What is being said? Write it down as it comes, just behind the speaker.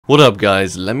What up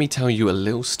guys, let me tell you a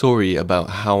little story about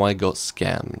how I got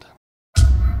scammed.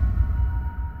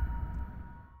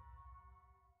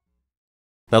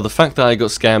 Now the fact that I got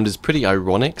scammed is pretty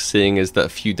ironic, seeing as that a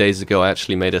few days ago I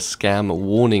actually made a scam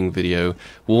warning video,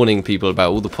 warning people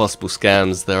about all the possible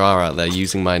scams there are out there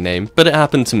using my name, but it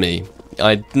happened to me.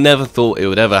 I never thought it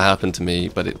would ever happen to me,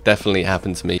 but it definitely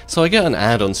happened to me. So I get an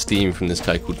ad on Steam from this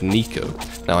guy called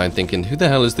Niko. Now I'm thinking, who the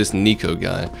hell is this Niko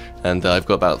guy? And I've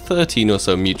got about 13 or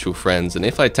so mutual friends, and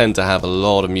if I tend to have a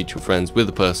lot of mutual friends with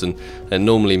a person, it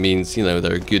normally means, you know,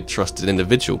 they're a good trusted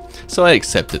individual. So I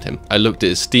accepted him. I looked at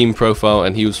his Steam profile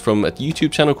and he was from a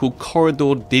YouTube channel called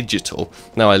Corridor Digital.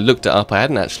 Now I looked it up, I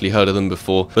hadn't actually heard of them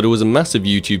before, but it was a massive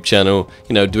YouTube channel,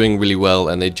 you know, doing really well,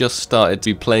 and they just started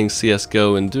to be playing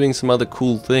CSGO and doing some other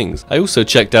cool things. I also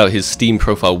checked out his Steam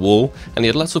profile wall, and he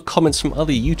had lots of comments from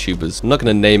other YouTubers. I'm not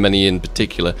going to name any in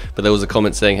particular, but there was a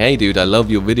comment saying, hey dude, I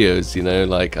love your videos, you know,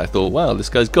 like I thought, wow, this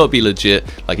guy's got to be legit,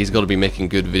 like he's got to be making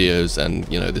good videos,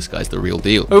 and you know, this guy's the real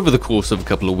deal. Over the course of a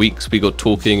couple of weeks, we got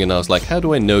talking, and I was like, how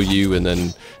do I know you? And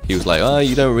then he was like,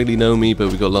 you don't really know me,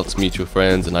 but we got lots of mutual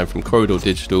friends, and I'm from Corridor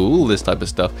Digital, all this type of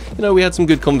stuff. You know, we had some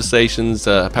good conversations.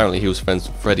 Apparently he was friends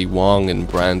with Freddie Wong and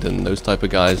Brandon, those type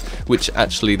of guys, which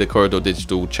actually the Corridor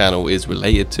Digital channel is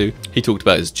related to. He talked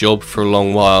about his job for a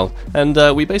long while, and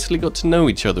we basically got to know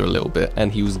each other a little bit,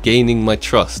 and he was gaining my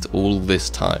trust all this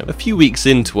time. A few weeks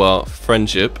into our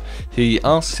friendship, he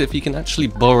asks if he can actually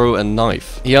borrow a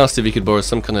knife. He asked if he could borrow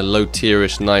some kind of low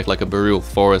tierish knife like a Burial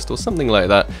Forest or something like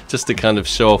that, just to kind of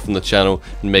show off on the channel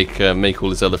and make all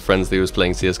his other friends that he was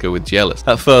playing CSGO with jealous.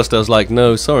 At first I was like,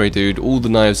 no, sorry dude, all the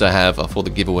knives I have are for the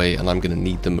giveaway and I'm gonna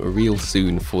need them real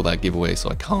soon for that giveaway, so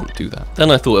I can't do that.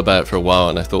 Then I thought about it for a while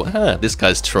and I thought, this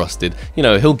guy's trusted, you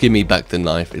know, he'll give me back the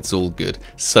knife, it's all good.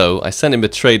 So I sent him a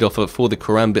trade offer for the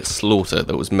Karambit Slaugther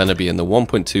that was meant to be in the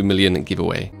 1.2 million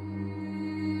giveaway.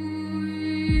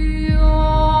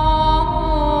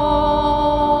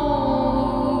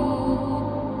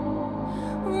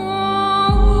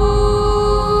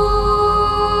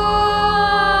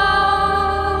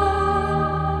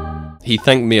 He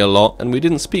thanked me a lot and we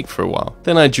didn't speak for a while.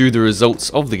 Then I drew the results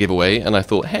of the giveaway and I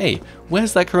thought, hey,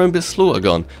 where's that Karambit Slaughther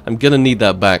gone? I'm gonna need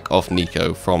that back off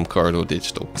Niko from Corridor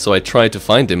Digital. So I tried to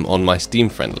find him on my Steam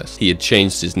friend list. He had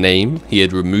changed his name, he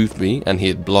had removed me, and he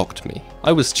had blocked me.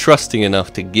 I was trusting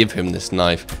enough to give him this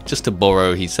knife, just to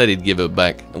borrow. He said he'd give it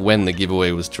back when the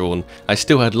giveaway was drawn. I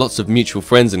still had lots of mutual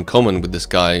friends in common with this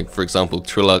guy, for example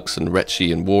Trilux and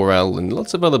Retchi and F.O.O.L and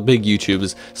lots of other big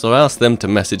YouTubers, so I asked them to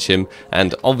message him,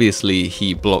 and obviously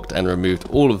he blocked and removed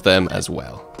all of them as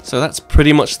well. So that's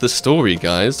pretty much the story,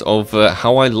 guys, of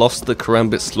how I lost the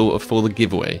Karambit Slaughther for the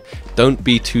giveaway. Don't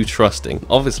be too trusting.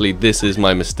 Obviously this is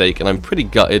my mistake and I'm pretty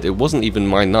gutted. It wasn't even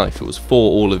my knife, it was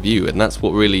for all of you, and that's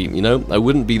what really, you know, I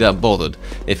wouldn't be that bothered.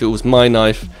 If it was my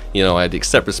knife, you know, I'd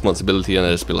accept responsibility and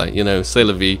I'd just be like, you know, c'est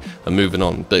la vie, I'm moving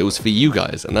on. But it was for you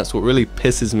guys, and that's what really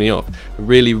pisses me off.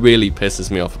 Really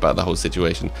pisses me off about the whole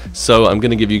situation. So I'm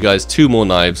going to give you guys two more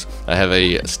knives. I have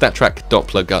a StatTrak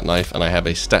Doppler gut knife and I have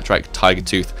a StatTrak Tiger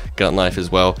Tooth gut knife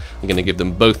as well. I'm going to give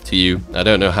them both to you. I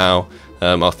don't know how.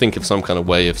 I'll think of some kind of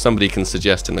way if somebody can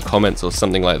suggest in the comments or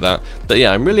something like that. But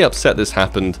yeah, I'm really upset this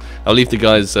happened. I'll leave the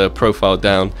guy's profile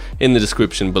down in the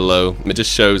description below. It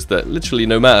just shows that literally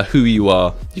no matter who you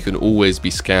are, you can always be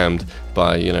scammed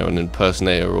by, you know, an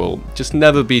impersonator, or just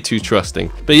never be too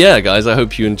trusting. But yeah guys, I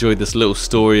hope you enjoyed this little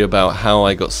story about how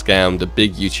I got scammed. A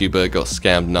big YouTuber got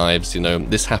scammed knives. You know,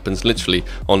 this happens literally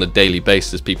on a daily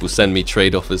basis. People send me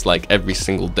trade offers like every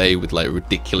single day with like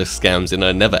ridiculous scams, and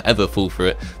I never ever fall for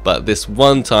it, but this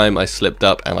one time I slipped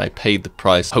up and I paid the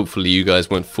price. Hopefully you guys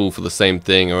won't fall for the same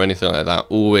thing or anything like that.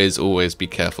 Always be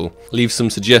careful. Leave some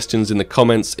suggestions in the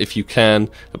comments if you can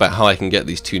about how I can get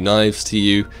these two knives to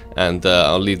you, and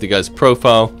I'll leave the guy's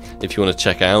profile if you want to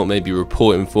check out, maybe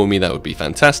report him for me, that would be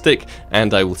fantastic,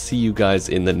 and I will see you guys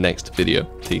in the next video.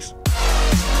 Peace.